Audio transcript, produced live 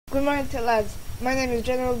Good morning to lads, my name is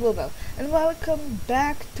General Bluebell, and welcome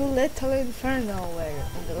back to Little Inferno, where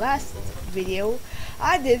in the last video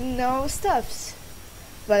I didn't know stuffs,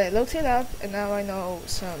 but I looked it up and now I know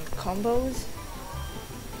some combos.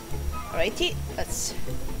 Alrighty, let's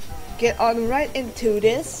get on right into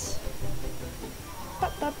this.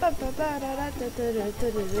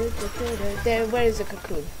 There, where is the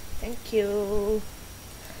cocoon? Thank you.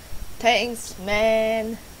 Thanks,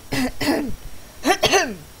 man.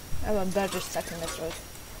 I have a badger stuck in my throat.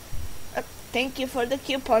 Thank you for the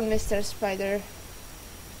coupon, Mr. Spider.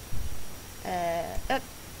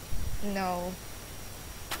 No.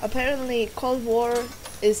 Apparently, Cold War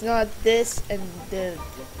is not this and the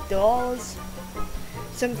dolls.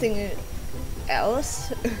 Something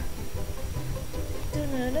else.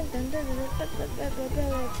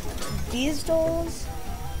 These dolls,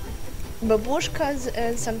 babushkas,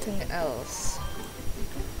 and something else.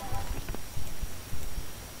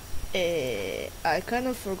 I kind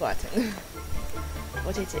of forgotten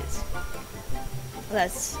what it is.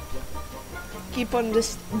 Let's keep on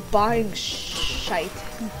just buying shite.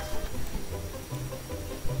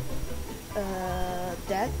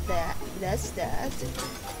 That's that.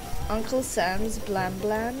 Uncle Sam's Blam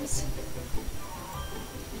Blams.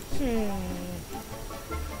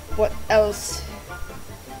 What else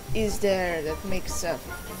is there that makes a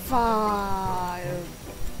firework?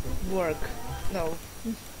 No.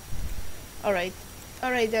 Alright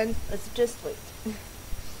then, let's just wait.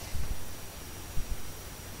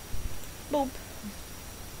 Boop.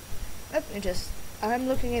 Let me just... I'm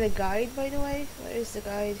looking at a guide, by the way. Where is the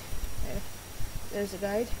guide? There's a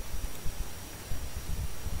guide.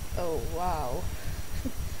 Oh, wow.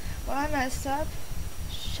 Well, I messed up.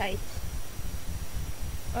 Shite.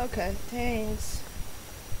 Okay, thanks.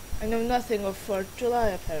 I know nothing of 4th of July,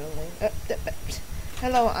 apparently.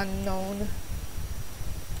 Hello, unknown.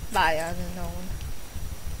 Bye, unknown.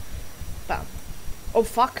 Bam. Oh,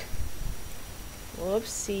 fuck.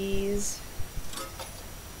 Whoopsies.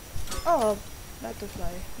 Oh,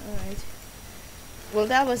 butterfly. Alright. Well,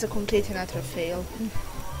 that was a complete and utter fail.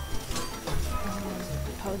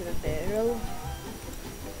 Powder barrel.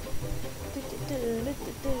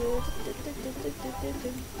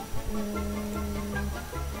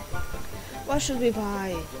 What should we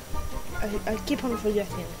buy? I keep on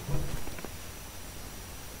forgetting.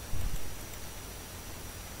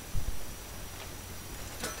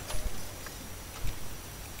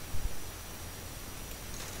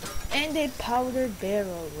 And a powder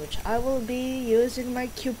barrel, which I will be using my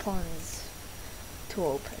coupons to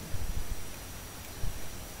open.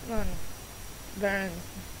 Come on, burn.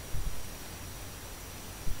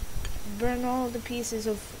 Burn all the pieces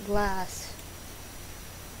of glass.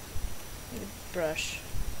 With a brush.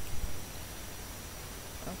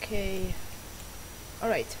 Okay.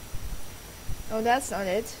 Alright. Oh, that's not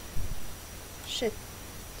it. Shit.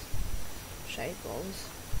 Shite balls.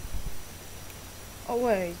 Oh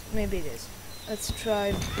wait, maybe it is. Let's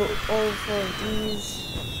try all 4 of these.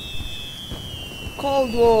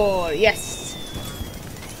 Cold War, yes!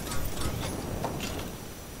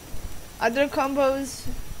 Other combos?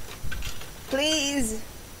 Please!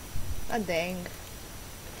 Ah, dang.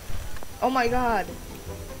 Oh my god.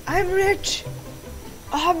 I'm rich!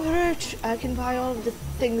 I'm rich! I can buy all of the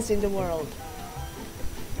things in the world.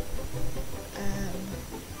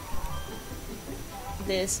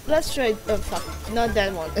 This. Let's try. Oh fuck! Not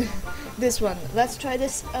that one. This one. Let's try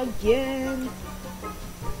this again.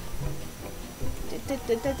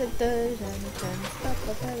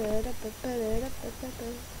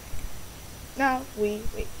 Now we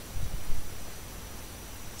wait.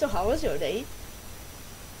 So how was your day?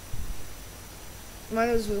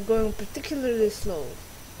 Mine was going particularly slow.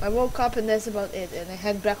 I woke up and that's about it, and I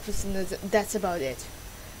had breakfast and that's about it.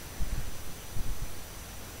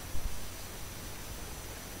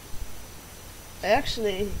 I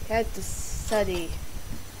actually had to study.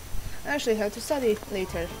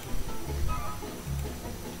 Later.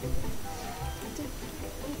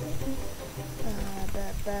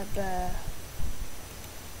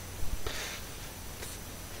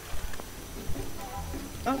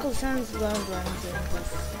 Uncle Sam's long runs into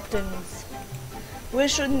things. We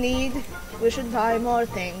should buy more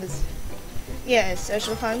things. Yes, I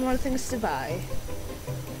shall find more things to buy.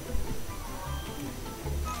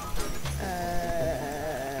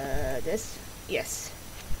 This? Yes.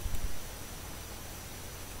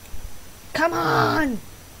 Come on!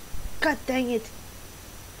 God dang it!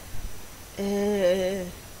 I'm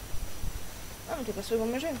gonna take a swig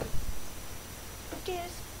on my drink.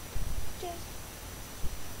 Cheers! Cheers!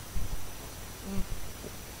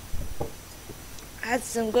 Had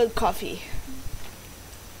some good coffee.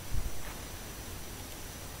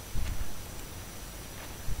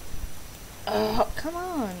 Oh, come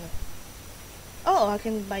on. Oh, I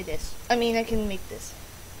can buy this. I mean, I can make this.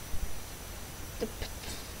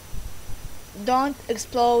 Don't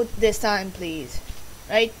explode this time, please.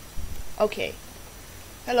 Right? Okay.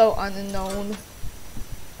 Hello, unknown.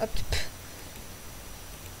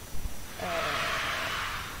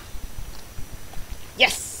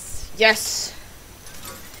 Yes! Yes!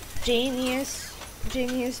 Genius.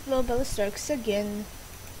 Genius Bluebell strikes again.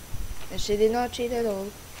 And she did not cheat at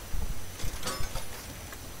all.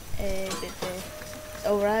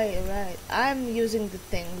 Alright, alright. I'm using the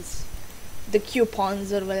things. The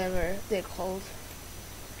coupons or whatever they're called.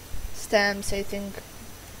 Stamps, I think.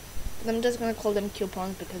 I'm just gonna call them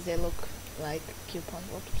coupons because they look like coupons.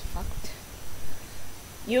 What the fuck?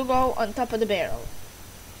 You go on top of the barrel.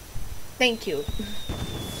 Thank you.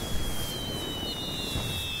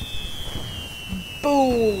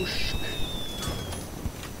 Boosh!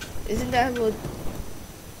 Isn't that what?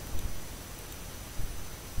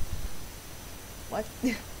 What?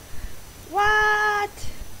 What?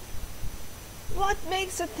 What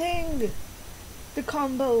makes a thing? The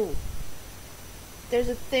combo. There's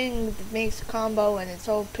a thing that makes a combo and it's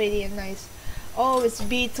all pretty and nice. Oh, it's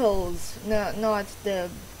Beatles. No, not the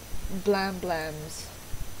Blam Blams.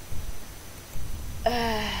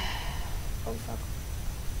 Oh fuck.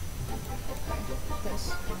 Okay,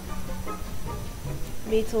 this.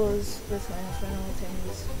 Beatles with Inferno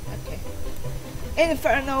things. Okay.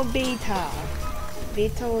 Inferno Beta.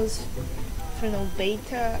 Beatles, Inferno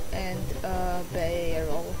Beta, and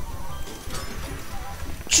Barrel.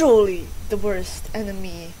 Truly the worst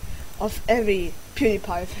enemy of every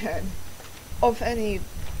PewDiePie fan. Of any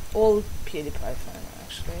old PewDiePie fan,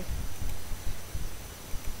 actually.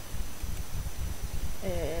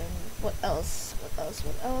 And what else? What else?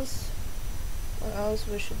 What else? What else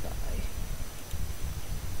we should buy?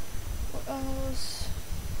 What else?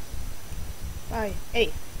 Bye.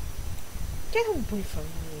 Hey! Get away from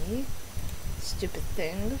me, stupid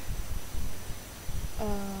thing.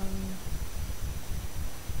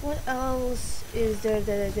 What else is there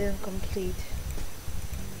that I didn't complete?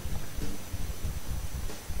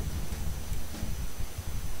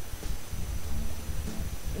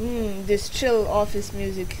 This chill office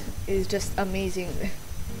music is just amazing.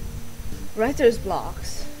 Writer's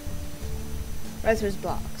blocks. Writer's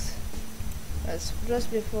blocks. That's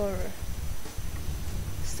just before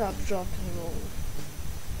stop, drop, and roll.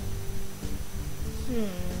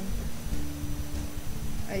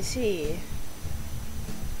 I see.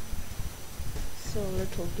 So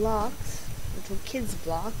little blocks, little kids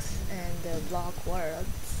blocks, and block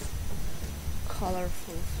words.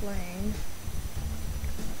 Colorful flame.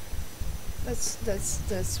 That's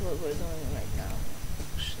what we're doing right now.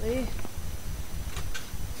 Actually,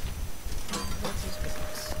 what is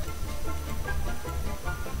this?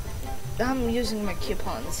 I'm using my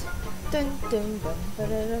coupons.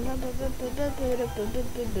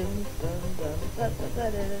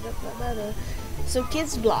 So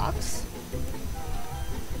kids blocks.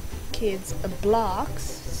 Kids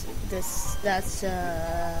blocks. That's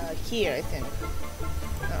here, I think.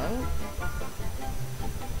 No.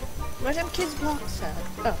 Where's them kids blocks at?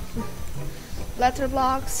 Oh. Letter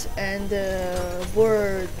blocks and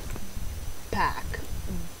word pack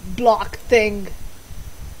block thing.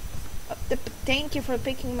 Thank you for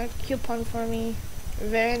picking my coupon for me.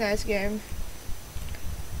 Very nice game.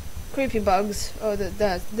 Creepy bugs. Oh,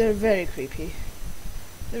 they're very creepy.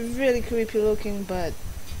 They're really creepy looking, but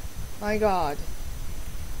my god,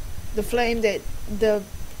 the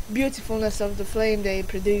beautifulness of the flame they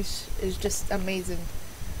produce is just amazing.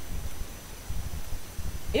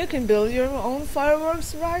 You can build your own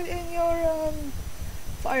fireworks right in your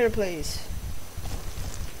fireplace.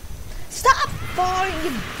 Stop falling,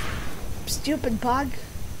 you stupid bug.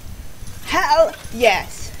 Hell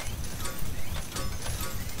yes.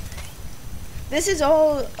 This is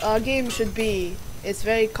all a game should be. It's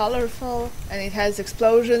very colorful and it has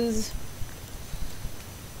explosions.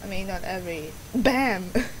 I mean, not every.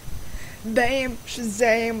 Bam! Bam!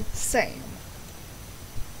 Shazam! Same.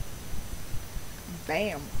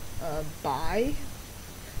 Bam! Buy?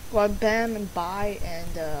 Got bam and buy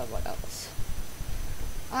and what else?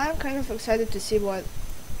 I'm kind of excited to see what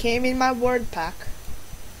came in my word pack.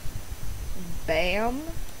 Bam.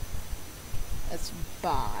 That's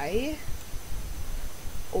buy.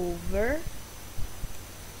 Over.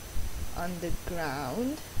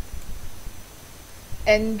 Underground.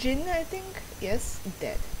 Engine, I think. Yes,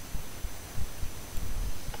 dead.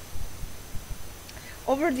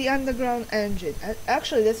 Over the underground engine.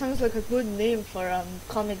 Actually, that sounds like a good name for a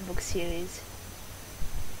comic book series.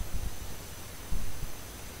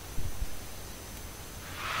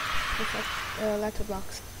 Perfect.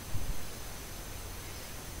 letterbox.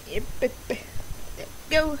 Yep, yep, yep. There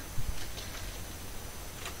we go.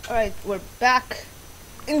 Alright, we're back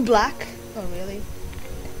in black. Oh, really?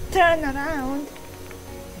 Turn around.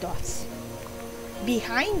 Dots.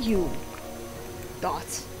 Behind you.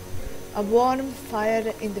 Dots. A warm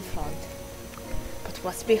fire in the front. But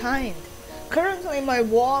what's behind? Currently my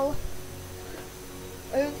wall.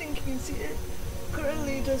 I don't think you can see it.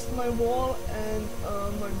 Currently just my wall and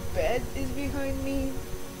my bed is behind me.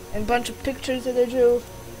 And a bunch of pictures that I drew.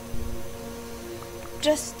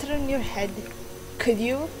 Just turn your head. Could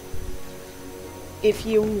you? If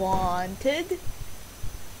you wanted.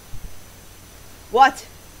 What?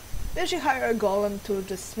 They should hire a golem to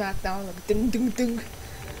just smack down like ding ding ding.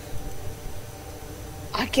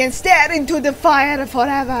 I can stare into the fire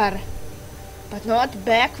forever. But not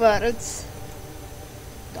backwards.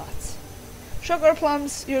 Dots. Sugar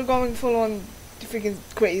plums, you're going full on freaking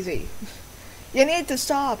crazy. You need to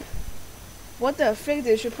stop. What the frick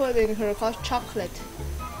did she put in her chocolate?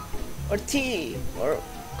 Or tea? Or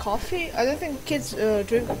coffee? I don't think kids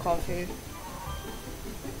drink coffee.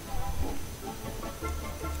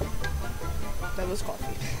 That was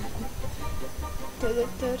coffee.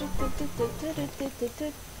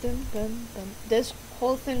 This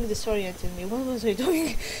whole thing disoriented me. What was I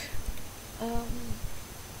doing?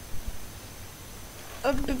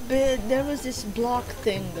 There was this block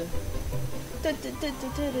thing.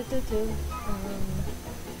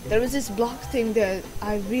 There was this block thing that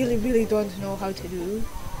I really don't know how to do.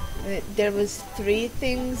 There was 3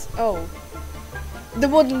 things. Oh, the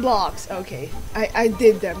wooden blocks. Okay, I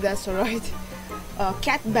did them. That's alright.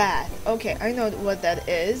 Cat bath. Okay, I know what that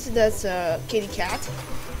is. That's a kitty cat.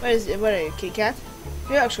 Where are you, kitty cat?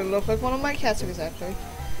 You actually look like one of my cats exactly.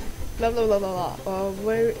 Blah blah blah blah blah.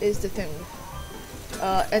 Where is the thing?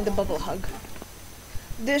 And the bubble hug.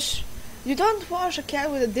 Dish. You don't wash a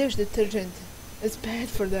cat with a dish detergent. It's bad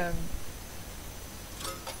for them.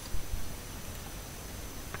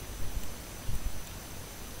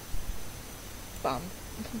 Bum.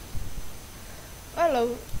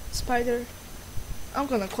 Hello, spider. I'm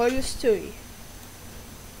gonna call you Stewie.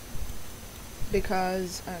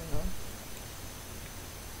 Because, I don't know.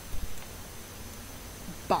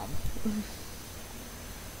 Bum.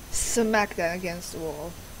 Smack that against the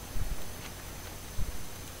wall.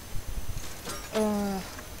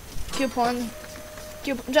 Coupon,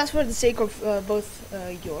 just for the sake of both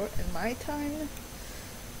your and my time.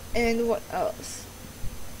 And what else?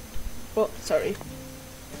 Oh, sorry.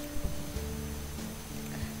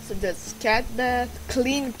 So that's cat bath,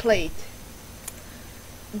 clean plate.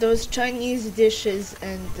 Those Chinese dishes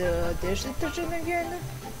and dish detergent again.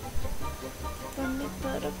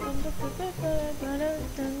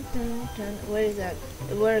 Where is that?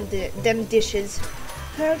 Where are them dishes?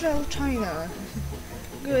 Fragile China.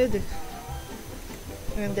 Good.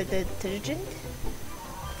 And the detergent?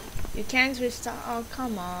 You can't restart. Oh,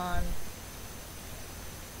 come on.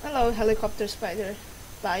 Hello, helicopter spider.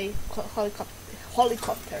 Bye,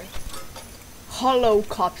 helicopter.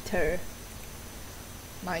 Holocopter.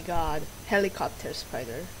 My god, helicopter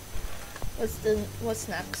spider. What's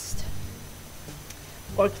next?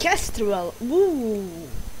 Orchestral. Ooh.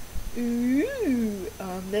 Ooh.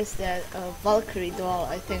 There's that Valkyrie doll,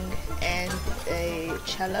 I think, and a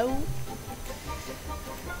cello.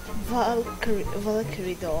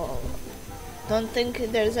 Valkyrie doll. Don't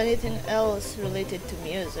think there's anything else related to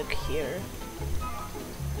music here.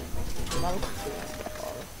 Valkyrie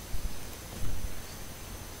doll.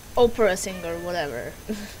 Opera singer, whatever.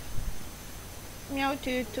 Meow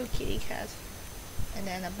to kitty cat. And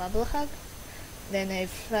then a bubble hug. Then a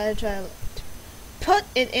fragile. Put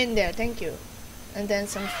it in there, thank you. And then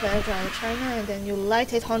some fragile china, and then you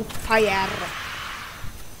light it on fire.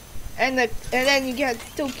 And then you get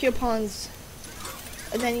 2 coupons.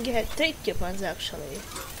 And then you get 3 coupons actually.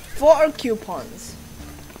 4 coupons.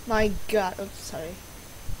 My god, I'm sorry.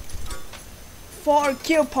 4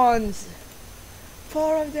 coupons.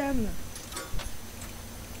 4 of them.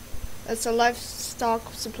 That's a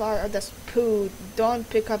livestock supply. Oh, that's poo. Don't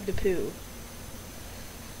pick up the poo.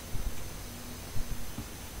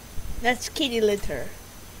 That's kitty litter.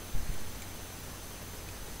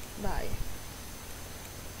 Bye.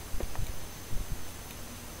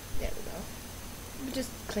 There we go. Let me just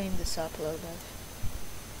clean this up a little bit.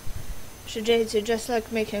 Shujai's just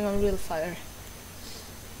like making a real fire.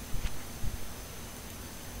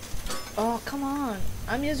 Oh, come on.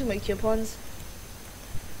 I'm using my coupons.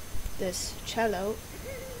 This cello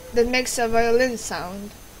that makes a violin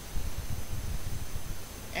sound.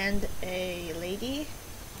 And a lady.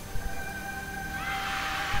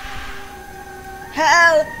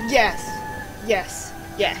 Hell yes! Yes,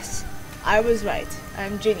 yes. I was right.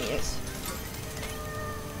 I'm genius.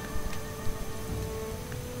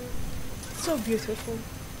 So beautiful.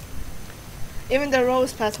 Even the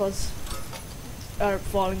rose petals are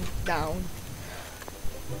falling down.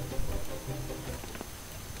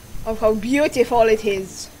 Of how beautiful it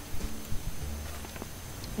is.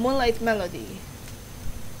 Moonlight melody.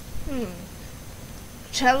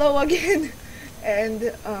 Cello again.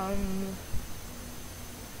 And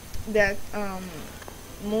that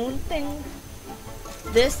moon thing.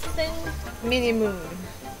 This thing, mini moon.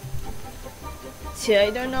 See, I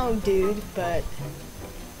don't know, dude, but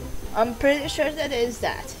I'm pretty sure that is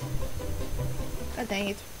that. God dang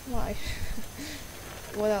it! Why?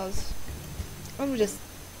 What else? I'm just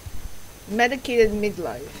medicated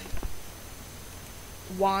midlife.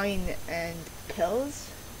 Wine and pills.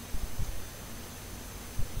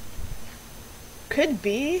 Could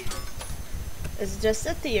be. It's just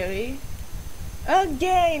a theory. A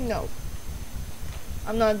game, no.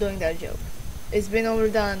 I'm not doing that joke. It's been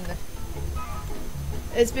overdone.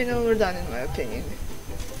 It's been overdone in my opinion.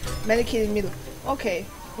 Medicated middle. Okay,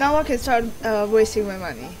 now I can start wasting my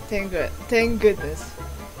money. Thank goodness.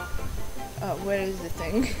 Where is the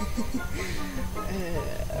thing?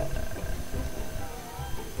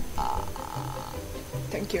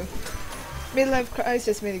 Thank you. Midlife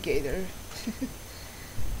crisis mitigator.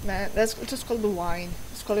 Man, let's just call it wine.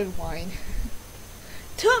 Let's call it wine.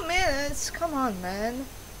 2 minutes? Come on, man.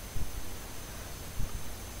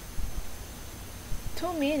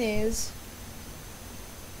 2 minutes.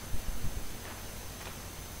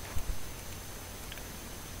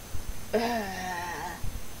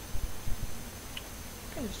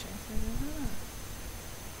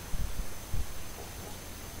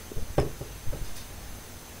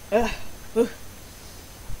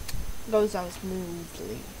 Goes down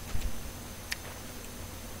smoothly.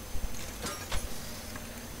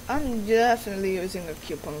 I'm definitely using a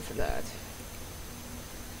coupon for that.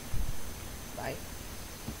 Bye.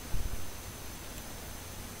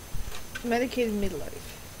 Medicated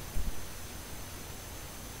midlife.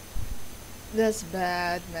 That's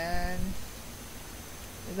bad, man.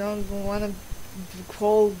 You don't want to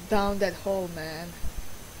crawl down that hole, man.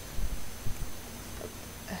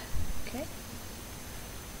 Okay.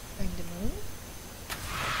 And the moon.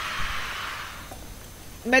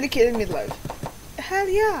 Medicated midlife. Hell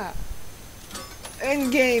yeah.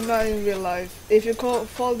 In game, not in real life. If you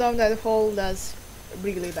fall down that hole, that's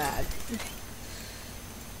really bad.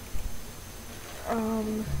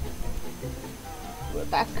 We're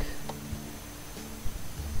back.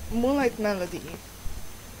 Moonlight melody.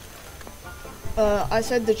 I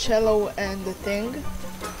said the cello and the thing.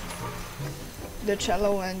 The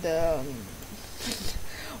cello and the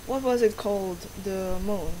what was it called? The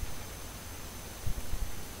moon.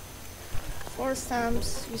 4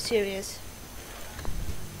 stamps. You serious?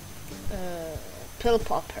 Pill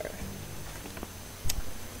popper.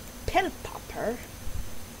 Pill popper.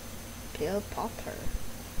 Pill popper.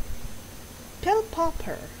 Pill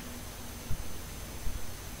popper.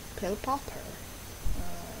 Pill popper.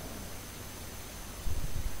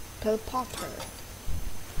 Pill popper.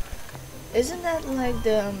 Isn't that like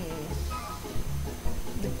the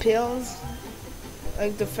pills?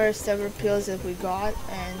 Like the first ever pills that we got,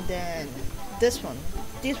 and then this one.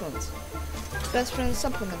 These ones. Best friend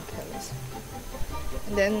supplement pills.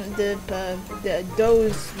 And then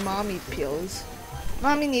those mommy pills.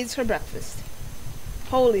 Mommy needs her breakfast.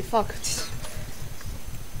 Holy fuck.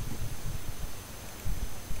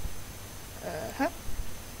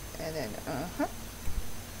 And then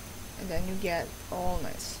and then you get all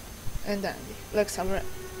nice and dandy, like sour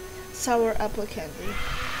apple candy.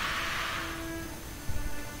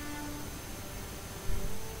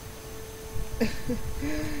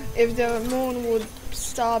 If the moon would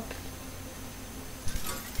stop,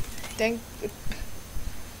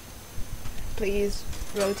 please,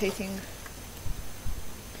 rotating,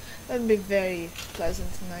 that'd be very pleasant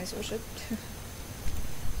and nice. Oh shit.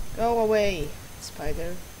 Go away,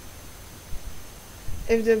 spider.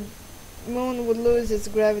 If the moon would lose its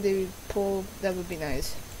gravity pull, that would be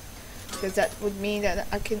nice. Because that would mean that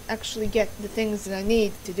I can actually get the things that I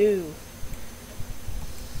need to do.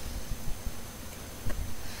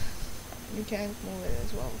 You can't move it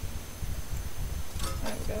as well.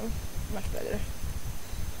 There we go. Much better.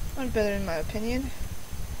 Much better in my opinion.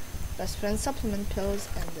 Best friend supplement pills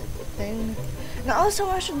and the thing. And also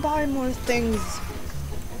I should buy more things.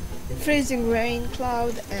 Freezing rain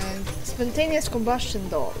cloud and spontaneous combustion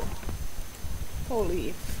doll.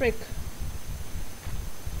 Holy frick.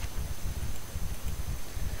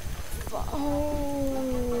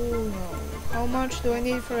 Oh no. How much do I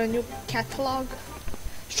need for a new catalog?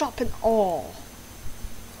 Shop and all.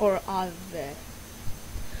 Or Ave.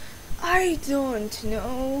 I don't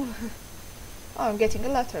know. Oh, I'm getting a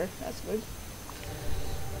letter. That's good.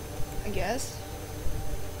 I guess.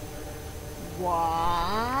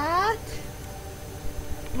 What?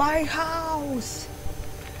 My house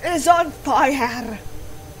is on fire!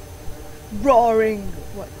 Roaring.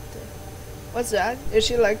 What the? What's that? Is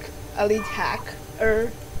she like elite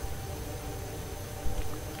hacker?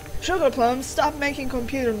 Sugar Plum, stop making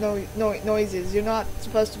computer noises. You're not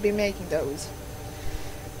supposed to be making those.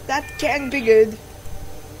 That can't be good.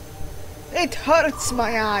 It hurts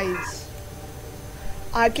my eyes.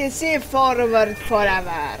 I can see forward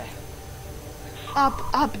forever.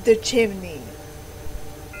 Up the chimney.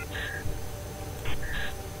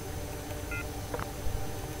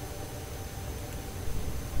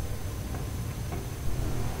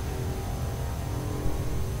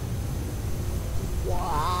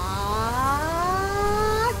 What?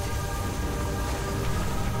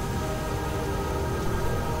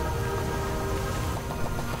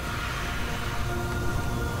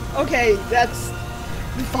 Okay, that's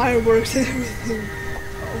the fireworks and everything.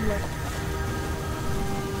 Oh my.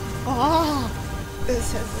 Ah!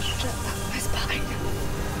 This has a shit up my spine.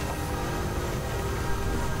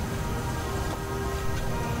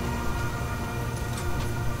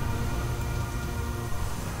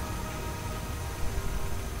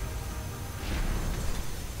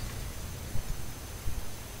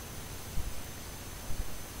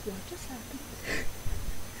 What just happened?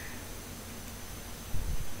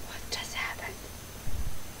 What just happened?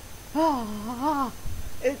 Ah!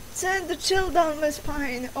 It sent the chill down my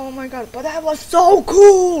spine. Oh my god, but that was so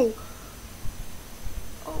cool!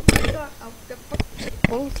 Oh my god,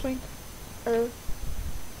 full swing.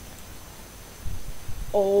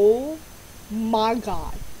 Oh my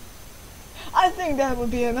god. I think that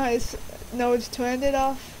would be a nice note to end it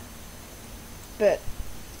off. But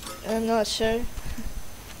I'm not sure.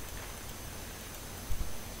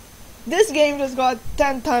 This game just got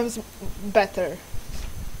 10 times better.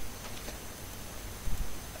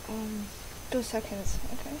 2 seconds,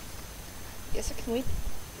 okay. Guess I can wait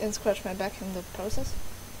and scratch my back in the process.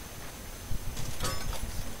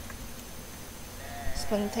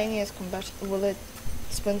 Spontaneous combustion. Will it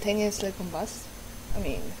spontaneously combust? I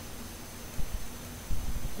mean,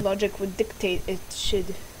 logic would dictate it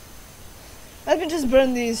should. Let me just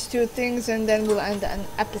burn these 2 things and then we'll end an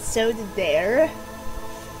episode there.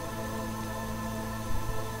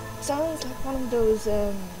 Sounds like one of those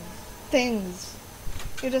things.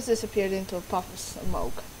 You just disappeared into a puff of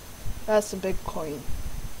smoke. That's a big coin.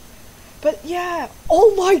 But yeah,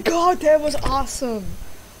 oh my god, that was awesome.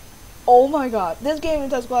 Oh my god, this game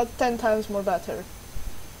just got 10 times more better.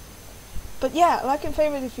 But yeah, like and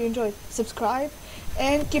favorite if you enjoyed. Subscribe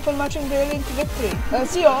and keep on marching daily to victory. I'll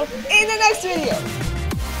see you all in the next video.